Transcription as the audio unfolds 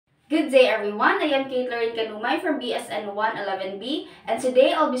Good day everyone, I am 𝐬𝐨𝐿𝐴𝐚 from BSN 111B, and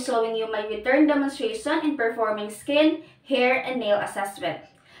today I'll be showing you my return demonstration in performing skin, hair, and nail assessment.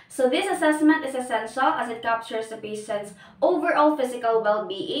 So this assessment is essential as it captures the patient's overall physical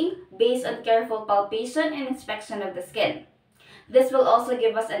well-being based on careful palpation and inspection of the skin. This will also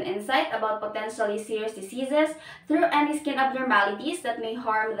give us an insight about potentially serious diseases through any skin abnormalities that may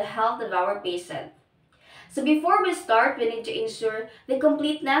harm the health of our patient. So before we start, we need to ensure the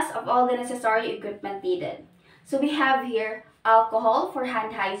completeness of all the necessary equipment needed. So we have here alcohol for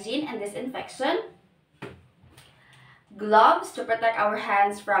hand hygiene and disinfection, gloves to protect our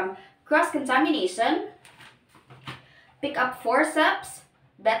hands from cross-contamination, pick up forceps,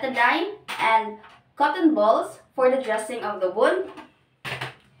 betadine, and cotton balls for the dressing of the wound,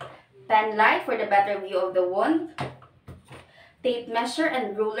 pen light for the better view of the wound, tape measure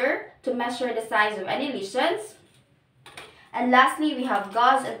and ruler to measure the size of any lesions. And lastly, we have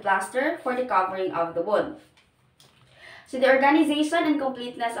gauze and plaster for the covering of the wound. So the organization and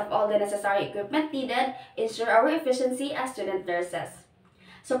completeness of all the necessary equipment needed ensure our efficiency as student nurses.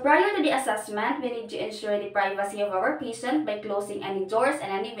 So prior to the assessment, we need to ensure the privacy of our patient by closing any doors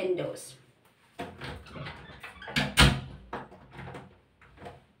and any windows.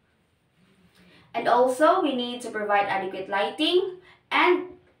 And also, we need to provide adequate lighting and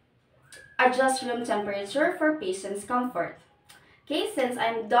adjust room temperature for patient's comfort. Okay, since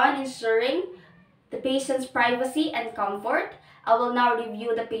I'm done ensuring the patient's privacy and comfort, I will now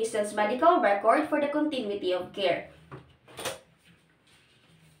review the patient's medical record for the continuity of care.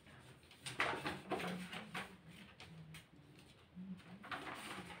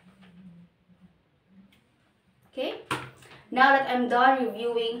 Okay, now that I'm done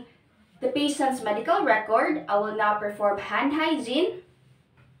reviewing the patient's medical record, I will now perform hand hygiene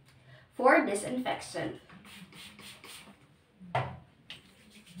for disinfection.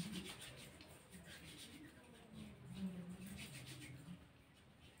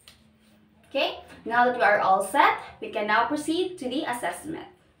 Okay, now that we are all set, we can now proceed to the assessment.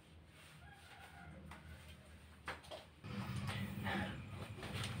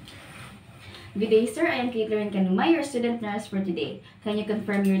 Good day, sir. I am 𝐬𝐨𝐿𝐴𝐚, your student nurse for today. Can you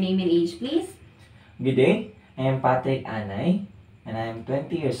confirm your name and age, please? Good day, I am Patrick Anay, and I am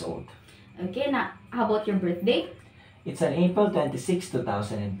 20 years old. Okay, now how about your birthday? It's on April 26,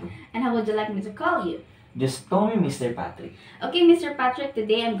 2002. And how would you like me to call you? Just call me Mr. Patrick. Okay, Mr. Patrick,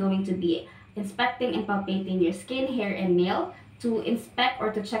 today I'm going to be inspecting and palpating your skin, hair, and nail to inspect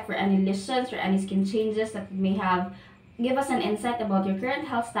or to check for any lesions or any skin changes that may have give us an insight about your current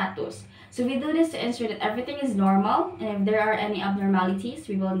health status. So we do this to ensure that everything is normal, and if there are any abnormalities,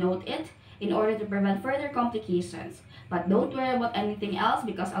 we will note it in order to prevent further complications. But don't worry about anything else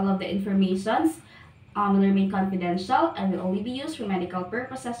because all of the informations will remain confidential and will only be used for medical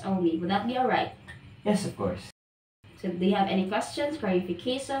purposes only. Would that be alright? Yes, of course. So do you have any questions,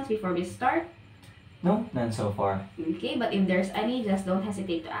 clarifications before we start? No, none so far. Okay, but if there's any, just don't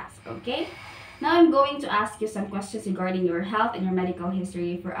hesitate to ask, okay? Now I'm going to ask you some questions regarding your health and your medical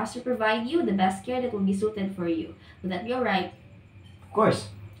history for us to provide you the best care that will be suited for you. Would that be alright? Of course.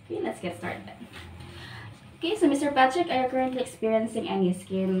 Okay, let's get started then. Okay, so Mr. Patrick, are you currently experiencing any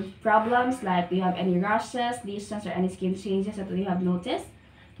skin problems? Like, do you have any rashes, lesions, or any skin changes that you have noticed?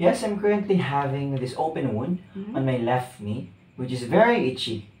 Yes, I'm currently having this open wound on my left knee, which is very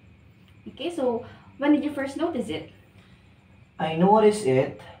itchy. Okay, so when did you first notice it? I noticed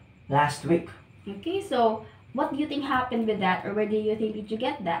it last week. Okay, so what do you think happened with that, or where do you think did you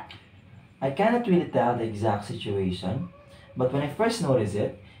get that? I cannot really tell the exact situation, but when I first noticed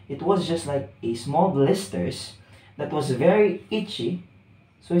it, it was just like a small blisters that was very itchy.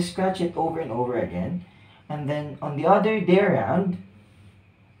 So I scratched it over and over again, and then on the other day around,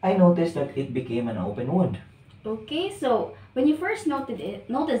 I noticed that it became an open wound. Okay, so when you first noticed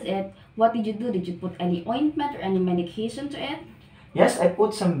it, what did you do? Did you put any ointment or any medication to it? Yes, I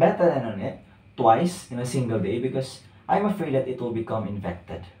put some betadine on it twice in a single day because I'm afraid that it will become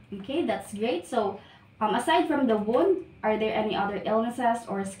infected. Okay, that's great. So, aside from the wound, are there any other illnesses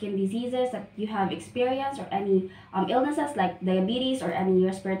or skin diseases that you have experienced, or any illnesses like diabetes or any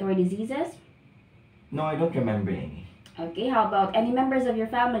respiratory diseases? No, I don't remember any. Okay, how about any members of your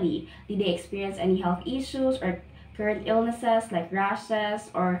family? Did they experience any health issues or current illnesses like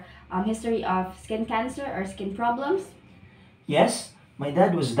rashes or history of skin cancer or skin problems? Yes, my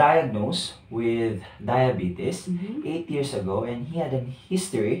dad was diagnosed with diabetes 8 8 years ago, and he had a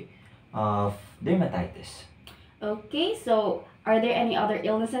history of dermatitis. Okay, so are there any other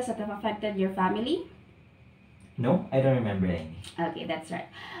illnesses that have affected your family? No, I don't remember any. Okay, that's right.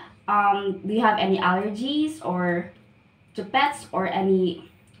 Do you have any allergies or to pets or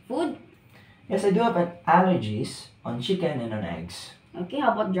any food? Yes, I do have allergies on chicken and on eggs. Okay,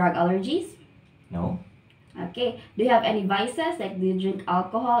 how about drug allergies? No, Okay, do you have any vices, like do you drink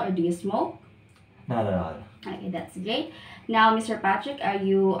alcohol or do you smoke? not at all. Okay, that's great. Now, Mr. Patrick, are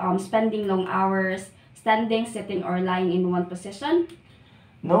you spending long hours standing, sitting, or lying in one position?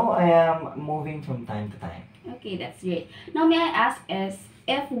 No, I am moving from time to time. Okay, that's great. Now, may I ask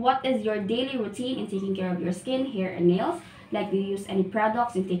if what is your daily routine in taking care of your skin, hair, and nails? Like, do you use any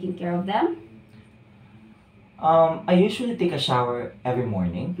products in taking care of them? I usually take a shower every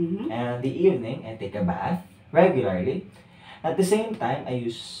morning, and the evening I take a bath regularly. At the same time, I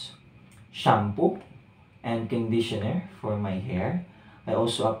use shampoo and conditioner for my hair. I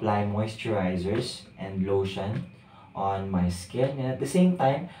also apply moisturizers and lotion on my skin, and at the same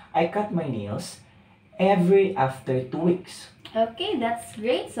time, I cut my nails every after 2 weeks. Okay, that's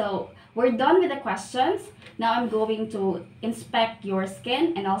great. So, we're done with the questions. Now, I'm going to inspect your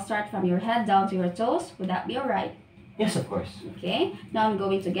skin, and I'll start from your head down to your toes. Would that be alright? Yes, of course. Okay, now I'm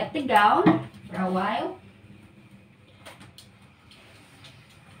going to get the gown for a while.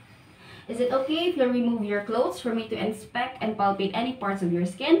 Is it okay if you remove your clothes for me to inspect and palpate any parts of your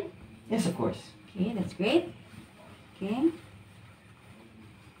skin? Yes, of course. Okay, that's great. Okay.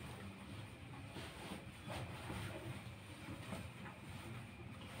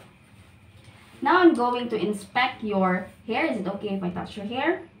 Now I'm going to inspect your hair. Is it okay if I touch your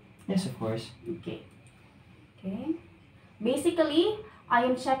hair? Yes, of course. Okay. Okay. Basically, I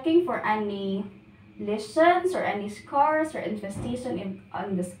am checking for any lesions or any scars or infestation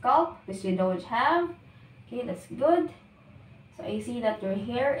on the scalp, which you don't have. Okay, that's good. So I see that your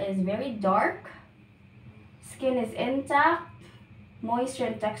hair is very dark. Skin is intact. Moisture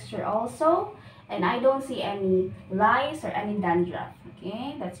and texture also. And I don't see any lice or any dandruff.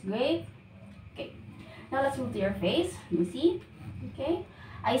 Okay, that's great. Okay, now let's move to your face. Let me see. Okay,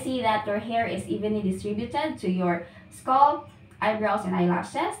 I see that your hair is evenly distributed to your scalp, eyebrows, and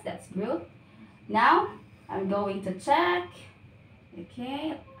eyelashes. That's good. Now, I'm going to check.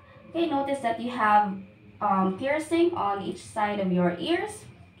 Okay, okay, notice that you have piercing on each side of your ears.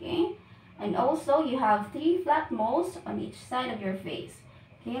 Okay, and also you have 3 flat moles on each side of your face.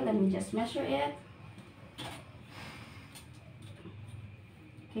 Okay, let me just measure it.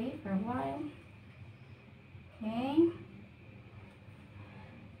 Okay, for a while. Okay.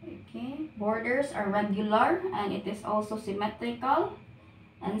 Okay, borders are regular and it is also symmetrical,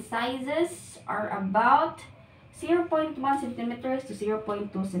 and sizes are about 0.1 centimeters to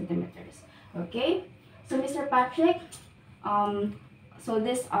 0.2 centimeters. Okay, so Mr. Patrick, so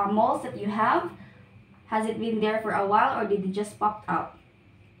this moles that you have, has it been there for a while or did it just pop out?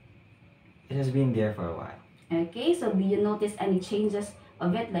 It has been there for a while. Okay, so do you notice any changes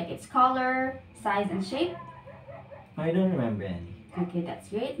of it, like its color, size, and shape? I don't remember any. Okay, that's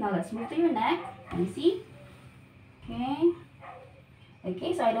great. Now let's move to your neck. Let me see. Okay.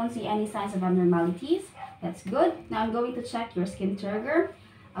 Okay, so I don't see any signs of abnormalities. That's good. Now I'm going to check your skin turgor.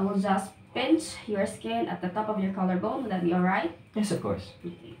 I will just pinch your skin at the top of your collarbone. Would that be alright? Yes, of course.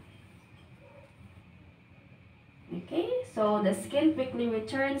 Okay. Okay, so the skin quickly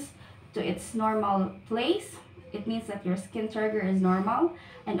returns to its normal place. It means that your skin turgor is normal,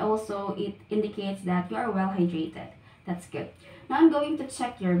 and also it indicates that you are well hydrated. That's good. Now I'm going to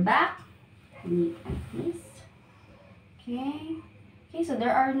check your back. Neat and this. Okay. Okay, so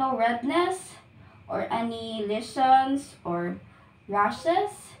there are no redness or any lesions or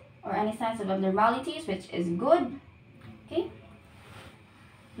rashes or any signs of abnormalities, which is good. Okay.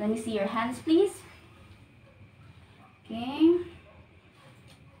 Let me see your hands, please. Okay.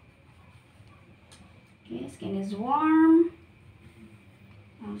 Okay, skin is warm.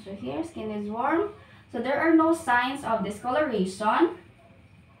 Also here, skin is warm. So there are no signs of discoloration.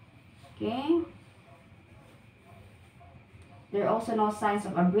 Okay. There are also no signs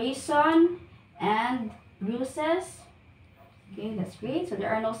of abrasion and bruises. Okay, that's great. So there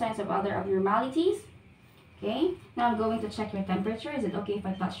are no signs of other abnormalities. Okay. Now I'm going to check your temperature. Is it okay if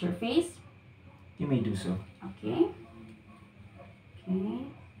I touch your face? You may do so. Okay. Okay.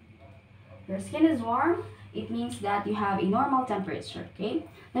 Your skin is warm. It means that you have a normal temperature. Okay.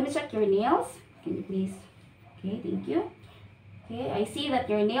 Let me check your nails. Can you please? Okay, thank you. Okay, I see that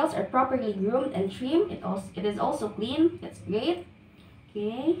your nails are properly groomed and trimmed. It is also clean. That's great.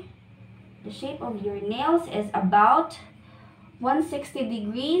 Okay. The shape of your nails is about 160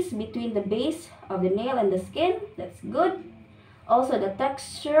 degrees between the base of the nail and the skin. That's good. Also, the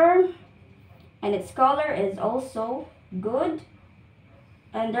texture and its color is also good.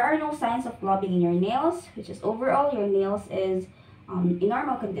 And there are no signs of clubbing in your nails, which is overall your nails is in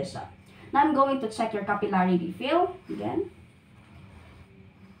normal condition. Now I'm going to check your capillary field again.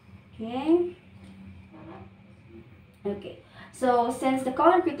 Okay. Okay. So since the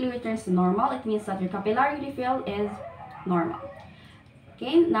color quickly returns to normal, it means that your capillary refill is normal.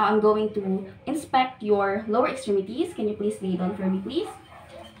 Okay, now I'm going to inspect your lower extremities. Can you please lay down for me, please?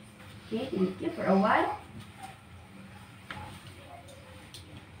 Okay, thank you for a while.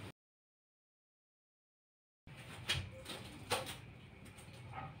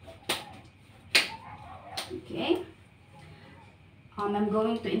 Okay. I'm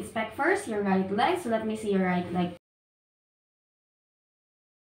going to inspect first your right leg. So let me see your right leg.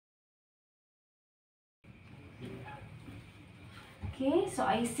 Okay, so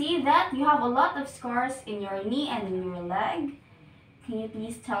I see that you have a lot of scars in your knee and in your leg. Can you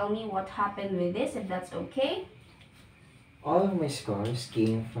please tell me what happened with this, if that's okay? All of my scars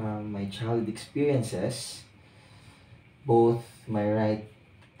came from my childhood experiences. Both my right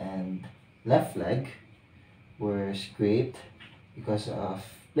and left leg were scraped because of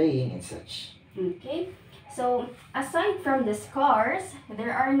playing and such. Okay, so aside from the scars,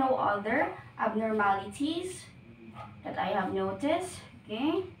 there are no other abnormalities that I have noticed.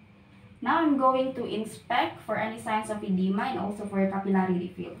 Okay, now I'm going to inspect for any signs of edema and also for your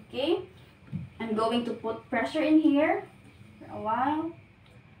capillary field. Okay, I'm going to put pressure in here for a while.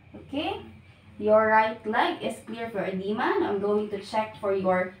 Okay, your right leg is clear for edema. I'm going to check for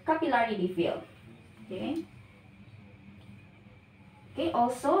your capillary field. Okay. Okay,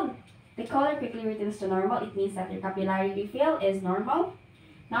 also the color quickly returns to normal. It means that your capillary field is normal.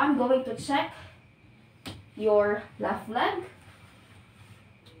 Now I'm going to check your left leg.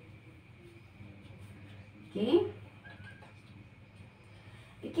 Okay.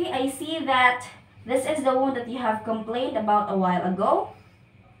 Okay, I see that this is the wound that you have complained about a while ago.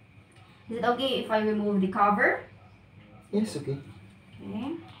 Is it okay if I remove the cover? Yes, okay.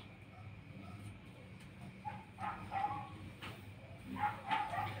 Okay.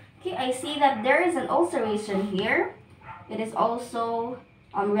 Okay, I see that there is an ulceration here. It is also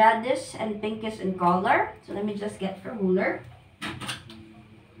reddish and pinkish in color. So let me just get a ruler.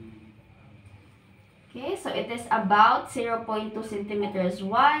 Okay, so it is about 0.2 centimeters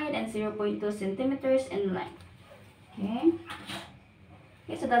wide and 0.2 centimeters in length. Okay.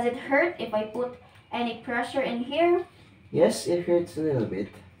 Okay, so does it hurt if I put any pressure in here? Yes, it hurts a little bit.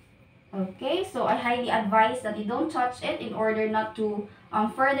 Okay, so I highly advise that you don't touch it in order not to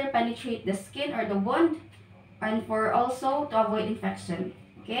further penetrate the skin or the wound, and for also to avoid infection.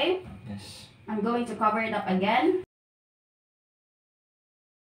 Okay? Yes. I'm going to cover it up again.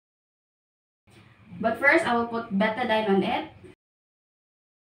 But first, I will put betadine on it.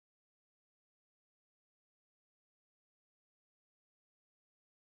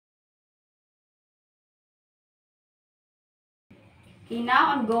 Okay,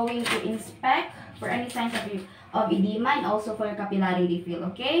 now I'm going to inspect for any signs of edema and also for your capillary refill.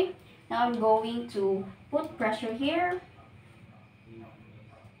 Okay? Now I'm going to put pressure here.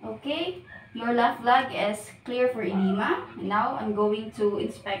 Okay? Your left leg is clear for edema. Now I'm going to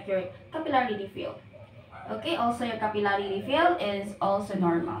inspect your capillary refill. Okay, also your capillary refill is also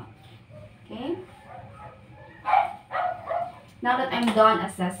normal. Okay. Now that I'm done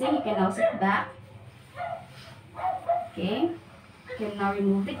assessing, you can now sit back. Okay. You can now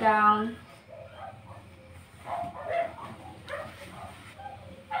remove the gown.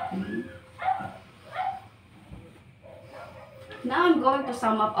 Okay. Now I'm going to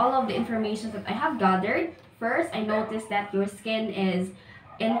sum up all of the information that I have gathered. First, I noticed that your skin is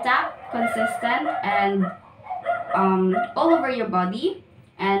intact, consistent, and all over your body.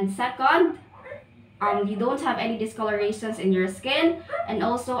 And second, you don't have any discolorations in your skin, and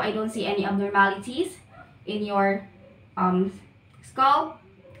also I don't see any abnormalities in your scalp,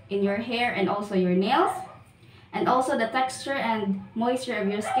 in your hair, and also your nails. And also the texture and moisture of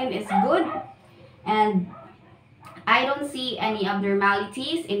your skin is good, and I don't see any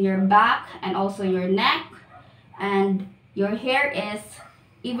abnormalities in your back and also your neck, and your hair is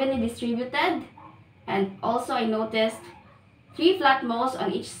evenly distributed. And also I noticed 3 flat moles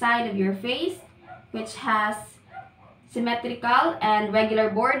on each side of your face, which has symmetrical and regular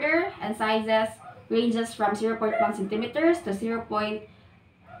border, and sizes ranges from 0.1 centimeters to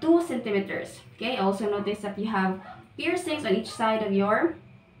 0.2 centimeters. Okay, I also noticed that you have piercings on each side of your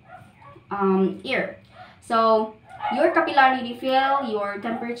ear. So your capillary refill, your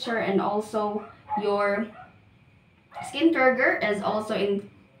temperature, and also your skin turgor is also in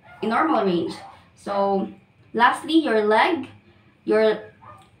normal range. So lastly, your leg, your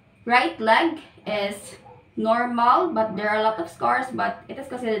right leg is normal, but there are a lot of scars, but it is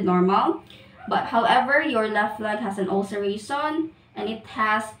considered normal. But however, your left leg has an ulceration, and it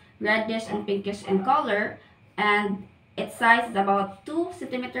has reddish and pinkish in color, and its size is about 2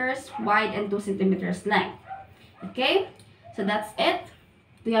 centimeters wide and 2 centimeters length. Okay, so that's it.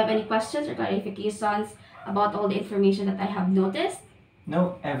 Do you have any questions or clarifications about all the information that I have noticed?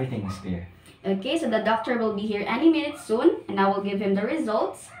 No, everything is clear. Okay, so the doctor will be here any minute soon, and I will give him the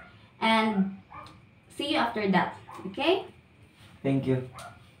results and see you after that. Okay? Thank you.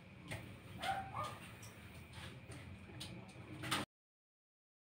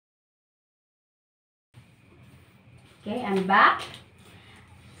 Okay, I'm back.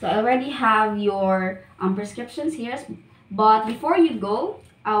 So I already have your prescriptions here, but before you go,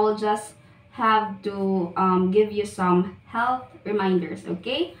 I will just have to give you some health reminders,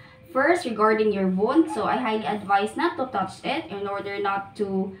 okay? First, regarding your wound, so I highly advise not to touch it in order not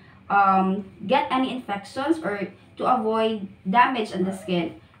to get any infections or to avoid damage on the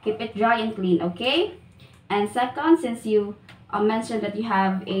skin. Keep it dry and clean, okay? And second, since you mentioned that you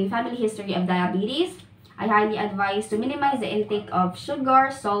have a family history of diabetes, I highly advise to minimize the intake of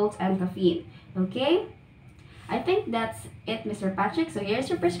sugar, salt, and caffeine. Okay? I think that's it, Mr. Patrick. So here's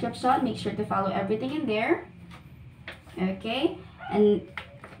your prescription. Make sure to follow everything in there. Okay? And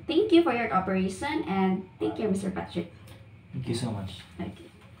thank you for your cooperation, and take care, Mr. Patrick. Thank you so much. Okay.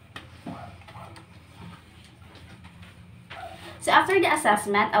 So after the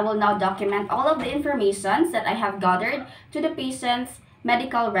assessment, I will now document all of the information that I have gathered to the patient's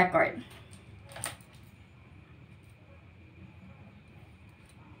medical record.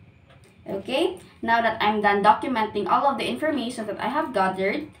 Okay, now that I'm done documenting all of the information that I have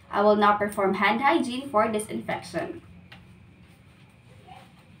gathered, I will now perform hand hygiene for disinfection.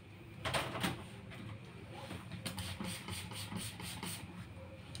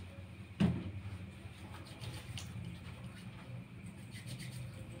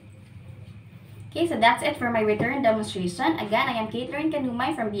 Okay, so that's it for my return demonstration. Again, I am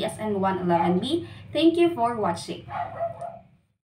𝐬𝐞𝐝𝐢𝐚 from BSN 111B. Thank you for watching.